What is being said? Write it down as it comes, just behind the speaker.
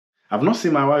I've not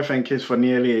seen my wife and kids for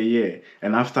nearly a year,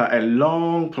 and after a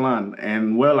long planned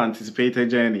and well-anticipated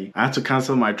journey, I had to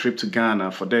cancel my trip to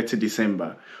Ghana for Detty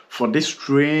December for this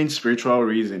strange spiritual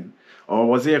reason. Or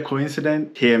was it a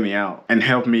coincidence? Hear me out and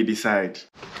help me decide.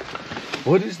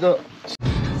 What is the...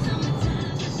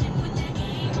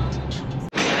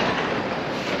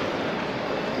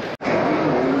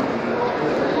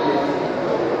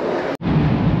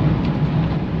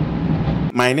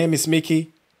 My name is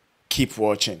Mickey. Keep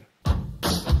watching.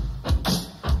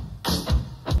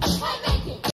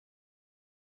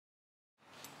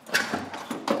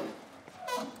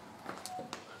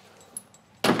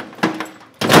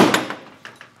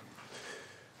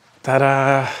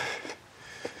 Ta-da!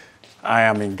 I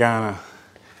am in Ghana.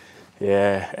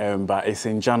 Yeah, but it's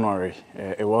in January.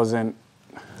 It wasn't...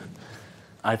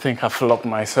 I think I flopped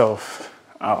myself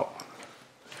out.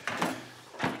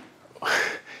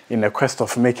 In the quest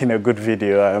of making a good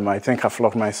video, I think I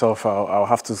flopped myself out. I'll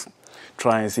have to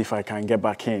try and see if I can get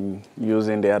back in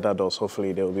using the other doors.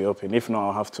 Hopefully they'll be open. If not,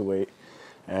 I'll have to wait.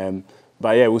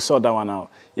 But yeah, we sort that one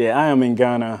out. Yeah, I am in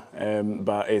Ghana,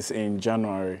 but it's in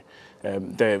January.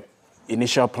 The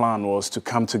initial plan was to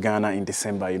come to Ghana in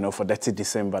December, you know, for Detty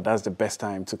December. That's the best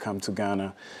time to come to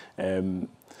Ghana.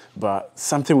 But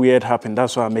something weird happened.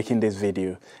 That's why I'm making this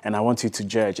video. And I want you to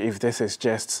judge if this is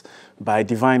just by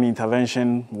divine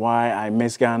intervention why I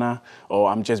miss Ghana, or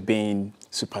I'm just being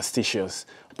superstitious.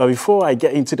 But before I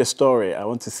get into the story, I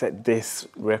want to set this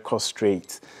record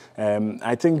straight.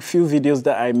 I think few videos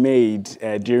that I made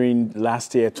during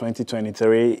last year,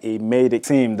 2023, it made it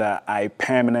seem that I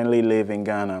permanently live in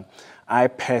Ghana. I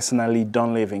personally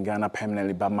don't live in Ghana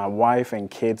permanently, but my wife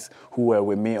and kids who were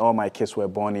with me, all my kids were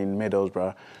born in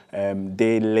Middlesbrough,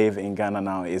 they live in Ghana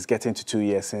now. It's getting to 2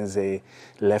 years since they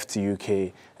left the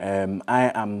UK.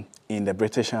 I am in the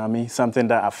British Army, something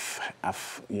that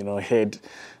I've you know, hid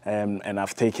and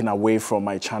I've taken away from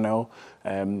my channel.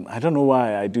 I don't know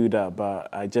why I do that, but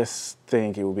I just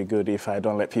think it would be good if I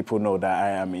don't let people know that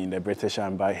I am in the British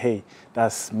Army. But hey,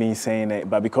 that's me saying it.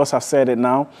 But because I've said it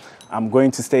now, I'm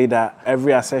going to state that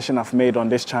every assertion I've made on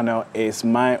this channel is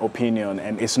my opinion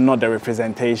and it's not the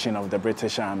representation of the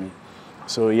British Army.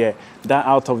 So yeah, that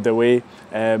out of the way.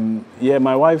 Yeah,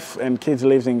 my wife and kids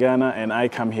live in Ghana and I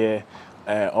come here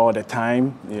all the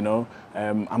time, you know.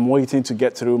 I'm waiting to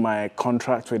get through my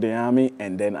contract with the army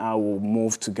and then I will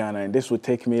move to Ghana. And this will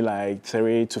take me like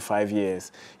 3 to 5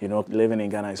 years. You know, living in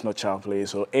Ghana is not child play.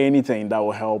 So anything that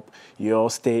will help your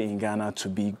stay in Ghana to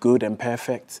be good and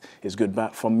perfect is good.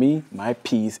 But for me, my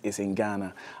peace is in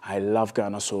Ghana. I love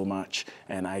Ghana so much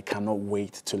and I cannot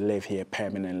wait to live here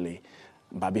permanently.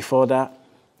 But before that,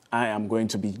 I am going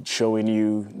to be showing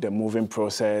you the moving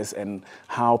process and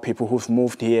how people who've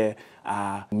moved here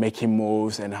are making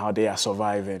moves and how they are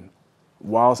surviving.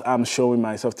 Whilst I'm showing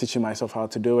myself, teaching myself how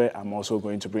to do it, I'm also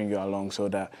going to bring you along so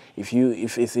that if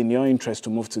it's in your interest to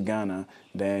move to Ghana,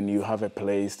 then you have a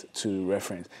place to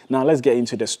reference. Now let's get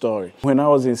into the story. When I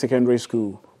was in secondary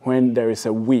school, when there is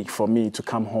a week for me to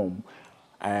come home,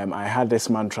 I had this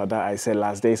mantra that I said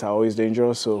last days are always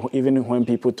dangerous. So even when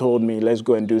people told me, let's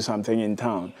go and do something in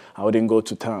town, I wouldn't go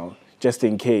to town just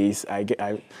in case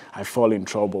I fall in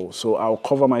trouble. So I'll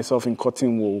cover myself in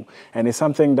cotton wool. And it's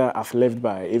something that I've lived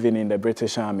by, even in the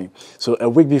British Army. So a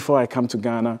week before I come to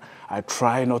Ghana, I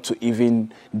try not to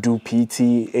even do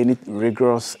PT, any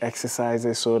rigorous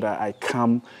exercises so that I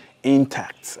come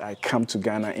intact. I come to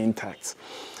Ghana intact.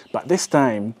 But this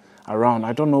time around,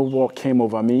 I don't know what came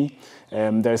over me.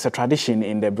 There's a tradition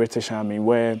in the British Army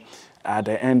where at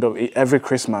the end of every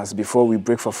Christmas, before we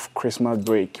break for Christmas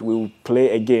break, we will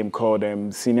play a game called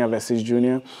Senior versus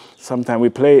Junior. Sometimes we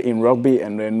play in rugby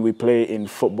and then we play in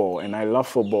football, and I love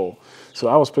football. So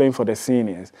I was playing for the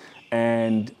seniors.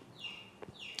 And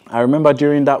I remember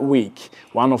during that week,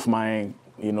 one of my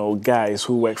guys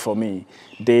who worked for me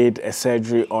did a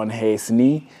surgery on his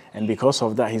knee, and because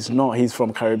of that, he's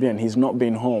from Caribbean, he's not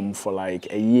been home for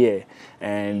like a year,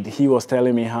 and he was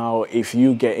telling me how if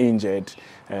you get injured,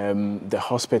 the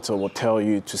hospital will tell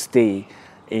you to stay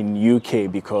in UK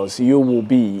because you will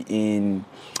be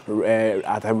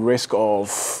at a risk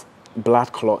of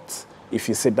blood clots if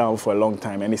you sit down for a long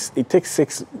time, and it takes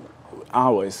 6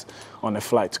 hours on a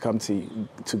flight to come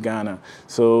to Ghana.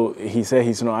 So he said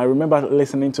I remember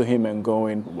listening to him and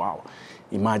going, wow,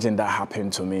 imagine that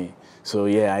happened to me. So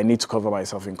yeah, I need to cover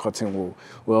myself in cotton wool.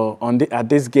 Well, at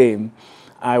this game,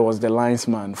 I was the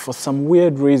linesman. For some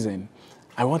weird reason,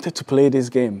 I wanted to play this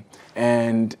game.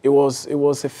 And it was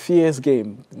a fierce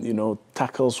game. You know,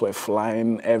 tackles were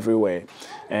flying everywhere.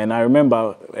 And I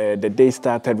remember the day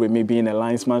started with me being a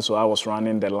linesman, so I was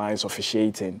running the lines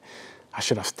officiating. I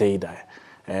should have stayed there.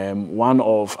 one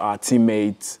of our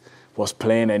teammates was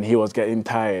playing and he was getting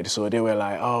tired. So they were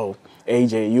like, oh,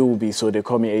 Agyei, you will be, so they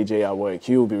call me Agyei at work,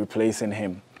 you will be replacing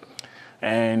him.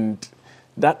 And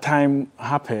that time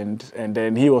happened, and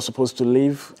then he was supposed to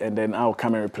leave, and then I'll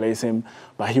come and replace him,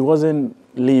 but he wasn't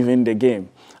leaving the game.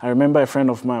 I remember a friend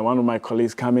of mine, one of my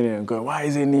colleagues, coming in and going, why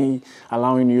isn't he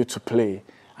allowing you to play?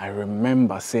 I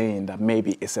remember saying that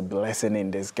maybe it's a blessing in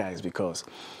disguise because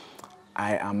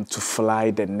I am to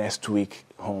fly the next week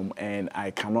home and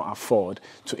I cannot afford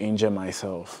to injure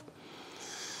myself.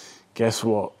 Guess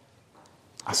what?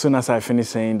 As soon as I finished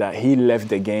saying that, he left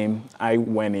the game, I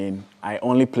went in. I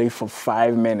only played for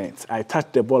 5 minutes. I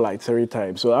touched the ball like 3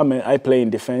 times. So I play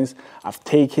in defense. I've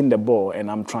taken the ball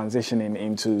and I'm transitioning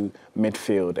into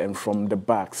midfield. And from the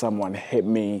back, someone hit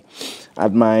me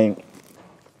at my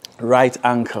right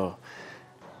ankle.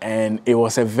 And it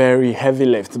was a very heavy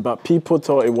lift, but people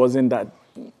thought it wasn't that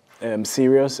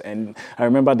serious. And I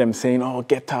remember them saying, oh,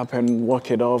 get up and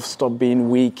walk it off, stop being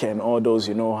weak and all those,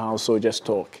 you know, how soldiers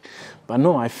talk. But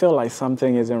no, I felt like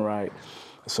something isn't right.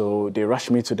 So they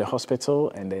rushed me to the hospital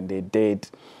and then they did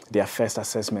their first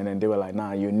assessment and they were like,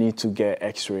 nah, you need to get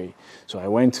x-ray. So I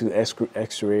went to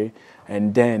x-ray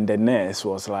and then the nurse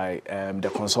was like,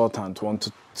 the consultant wants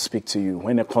to speak to you.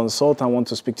 When a consultant wants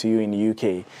to speak to you in the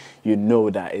UK, you know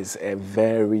that it's a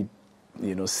very,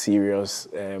 you know, serious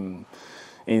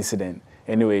incident.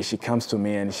 Anyway, she comes to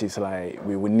me and she's like,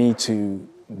 we will need to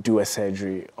do a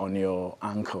surgery on your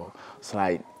ankle. It's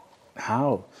like,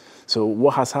 how? So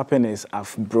what has happened is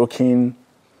I've broken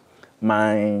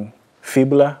my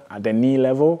fibula at the knee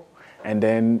level, and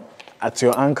then at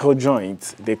your ankle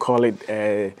joint, they call it,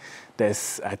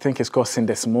 I think it's called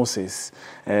syndesmosis.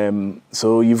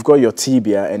 So you've got your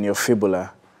tibia and your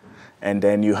fibula, and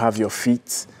then you have your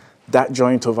feet. That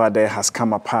joint over there has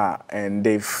come apart and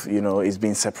they've, you know, it's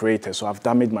been separated. So I've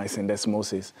damaged my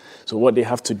syndesmosis. So what they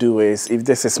have to do is, if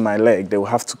this is my leg, they will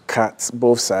have to cut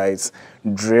both sides,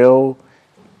 drill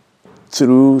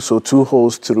through, so 2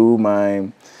 holes through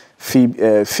my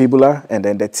fibula and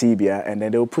then the tibia, and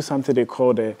then they will put something they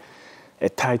call a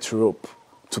tight rope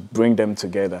to bring them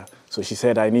together. So she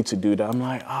said, I need to do that. I'm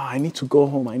like, I need to go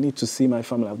home. I need to see my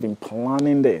family. I've been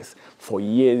planning this for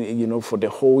years, you know, for the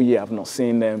whole year. I've not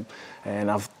seen them.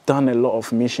 And I've done a lot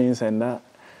of missions and that.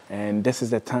 And this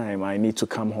is the time I need to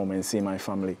come home and see my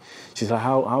family. She's like,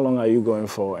 how long are you going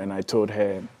for? And I told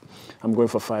her, I'm going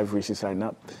for 5 weeks. She's like,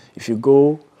 no, if you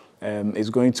go, it's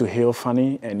going to heal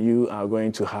funny and you are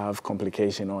going to have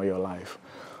complication all your life.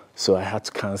 So I had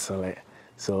to cancel it.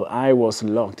 So I was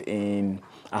locked in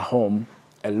a home,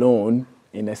 alone,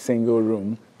 in a single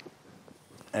room,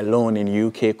 alone in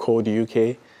UK, cold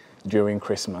UK, during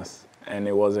Christmas. And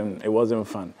it wasn't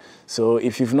fun. So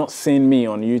if you've not seen me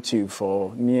on YouTube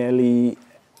for nearly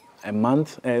a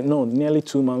month, nearly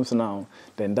 2 months now,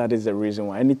 then that is the reason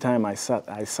why. Anytime I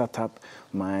sat up,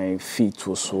 my feet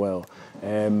will swell.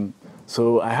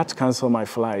 So I had to cancel my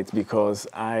flight because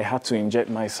I had to inject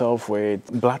myself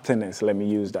with blood thinners, let me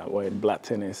use that word, blood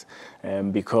thinners,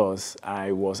 because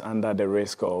I was under the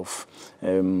risk of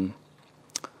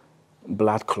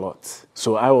blood clots.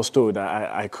 So I was told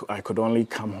that I could only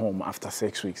come home after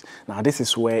 6 weeks. Now this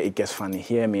is where it gets funny,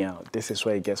 hear me out, this is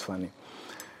where it gets funny.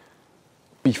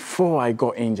 Before I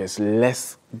got injured,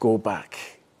 let's go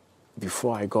back.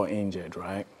 Before I got injured,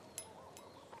 right?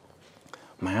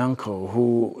 My uncle,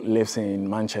 who lives in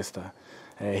Manchester,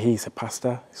 he's a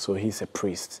pastor, so he's a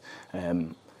priest.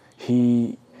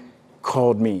 He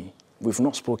called me. We've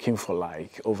not spoken for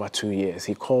like over 2 years.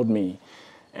 He called me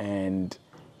and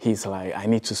he's like, I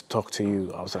need to talk to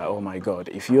you. I was like, oh my God,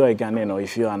 if you're a Ghanaian or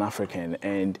if you're an African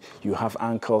and you have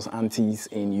uncles, aunties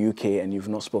in UK and you've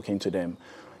not spoken to them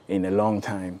in a long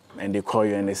time, and they call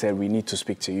you and they said, we need to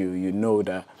speak to you, you know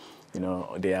that, you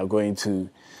know, they are going to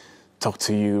talk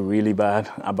to you really bad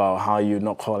about how you're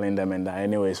not calling them and that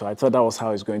anyway. So I thought that was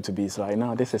how it's going to be. It's like,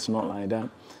 no, this is not like that.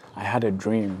 I had a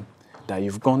dream that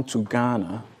you've gone to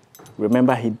Ghana.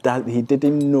 Remember, he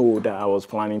didn't know that I was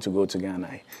planning to go to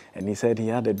Ghana. And he said he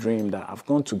had a dream that I've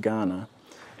gone to Ghana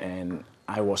and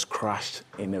I was crushed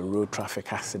in a road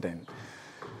traffic accident.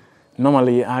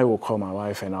 Normally, I will call my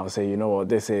wife and I'll say, you know what,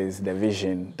 this is the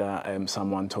vision that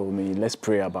someone told me. Let's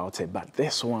pray about it. But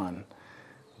this one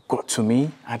got to me.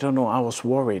 I don't know, I was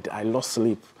worried. I lost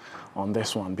sleep on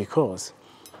this one because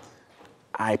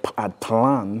I had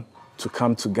planned to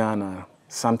come to Ghana,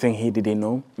 something he didn't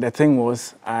know. The thing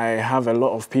was, I have a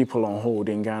lot of people on hold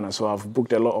in Ghana, so I've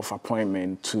booked a lot of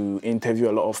appointments to interview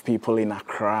a lot of people in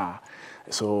Accra.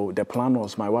 So the plan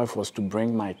was, my wife was to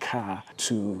bring my car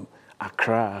to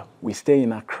Accra. We stay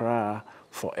in Accra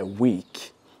for a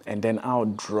week, and then I'll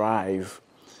drive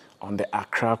on the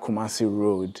Accra-Kumasi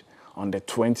road on the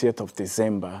 20th of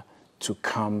December to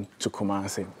come to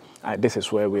Kumasi. This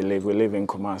is where we live. We live in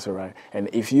Kumasi, right? And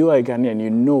if you are a Ghanaian,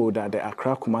 you know that the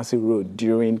Accra-Kumasi road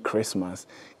during Christmas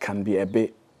can be a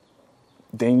bit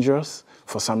dangerous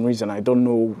for some reason. I don't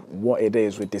know what it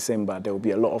is with December. There will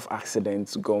be a lot of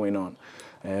accidents going on.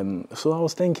 So I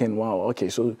was thinking, wow, okay,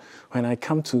 so when I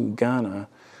come to Ghana,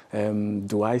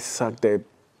 do I suck the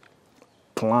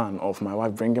plan of my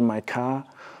wife bringing my car?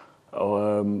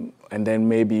 And then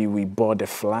maybe we board a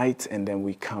flight and then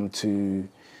we come to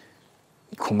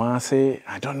Kumasi?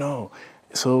 I don't know.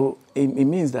 So it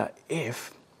means that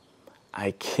if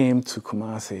I came to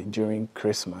Kumasi during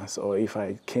Christmas, or if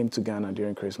I came to Ghana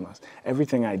during Christmas,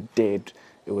 everything I did,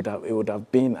 it would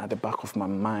have been at the back of my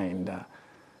mind that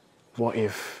what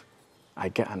if I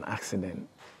get an accident?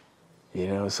 You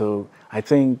know, so I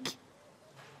think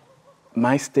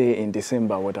my stay in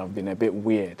December would have been a bit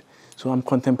weird. So I'm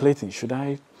contemplating, should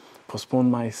I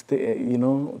postpone my stay, you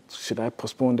know, should I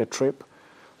postpone the trip?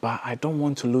 But I don't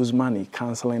want to lose money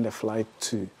canceling the flight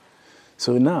too.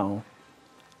 So now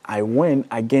I went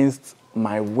against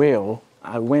my will,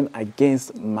 I went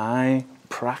against my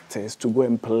practice to go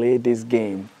and play this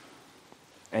game.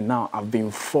 And now I've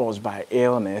been forced by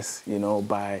illness, you know,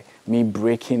 by me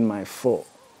breaking my foot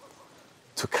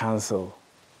to cancel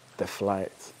the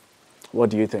flight. What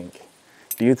do you think?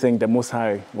 Do you think the Most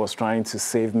High was trying to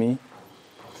save me?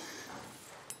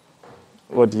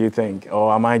 What do you think?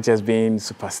 Or am I just being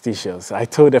superstitious? I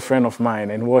told a friend of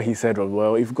mine, and what he said was,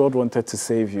 well, if God wanted to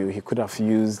save you, he could have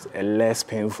used a less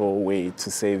painful way to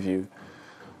save you.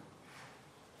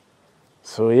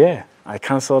 So yeah, I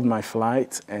canceled my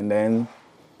flight, and then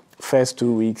first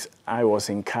 2 weeks, I was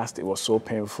in cast. It was so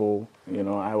painful. You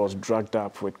know, I was drugged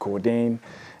up with codeine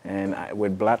and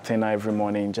with blood thinner every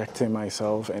morning, injecting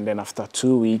myself. And then after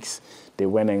 2 weeks, they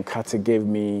went and gave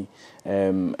me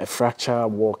a fracture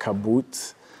walker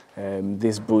boot,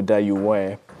 this boot that you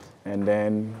wear. And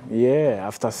then, yeah,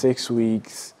 after 6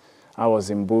 weeks, I was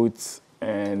in boots,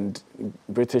 and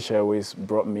British Airways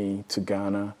brought me to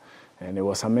Ghana, and it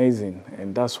was amazing.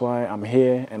 And that's why I'm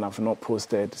here, and I've not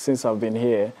posted. Since I've been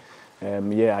here,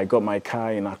 yeah, I got my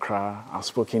car in Accra. I've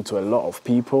spoken to a lot of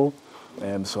people.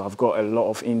 So I've got a lot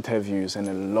of interviews and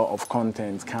a lot of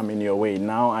content coming your way.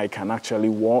 Now I can actually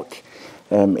walk.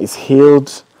 It's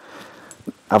healed.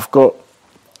 I've got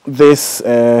this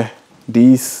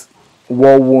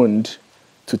war wound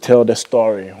to tell the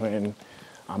story when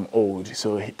I'm old.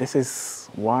 So this is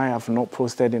why I've not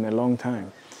posted in a long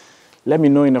time. Let me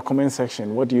know in the comment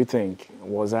section, what do you think?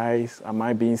 Am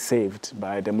I being saved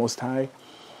by the Most High?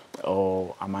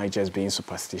 Or am I just being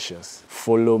superstitious?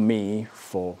 Follow me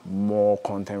for more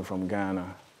content from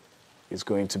Ghana. It's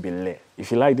going to be lit.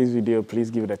 If you like this video, please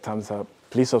give it a thumbs up.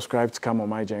 Please subscribe to come on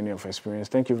my journey of experience.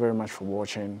 Thank you very much for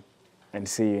watching, and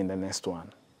see you in the next one.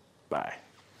 Bye.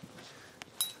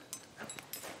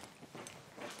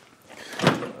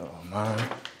 Oh man,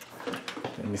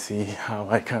 let me see how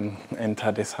I can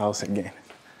enter this house again.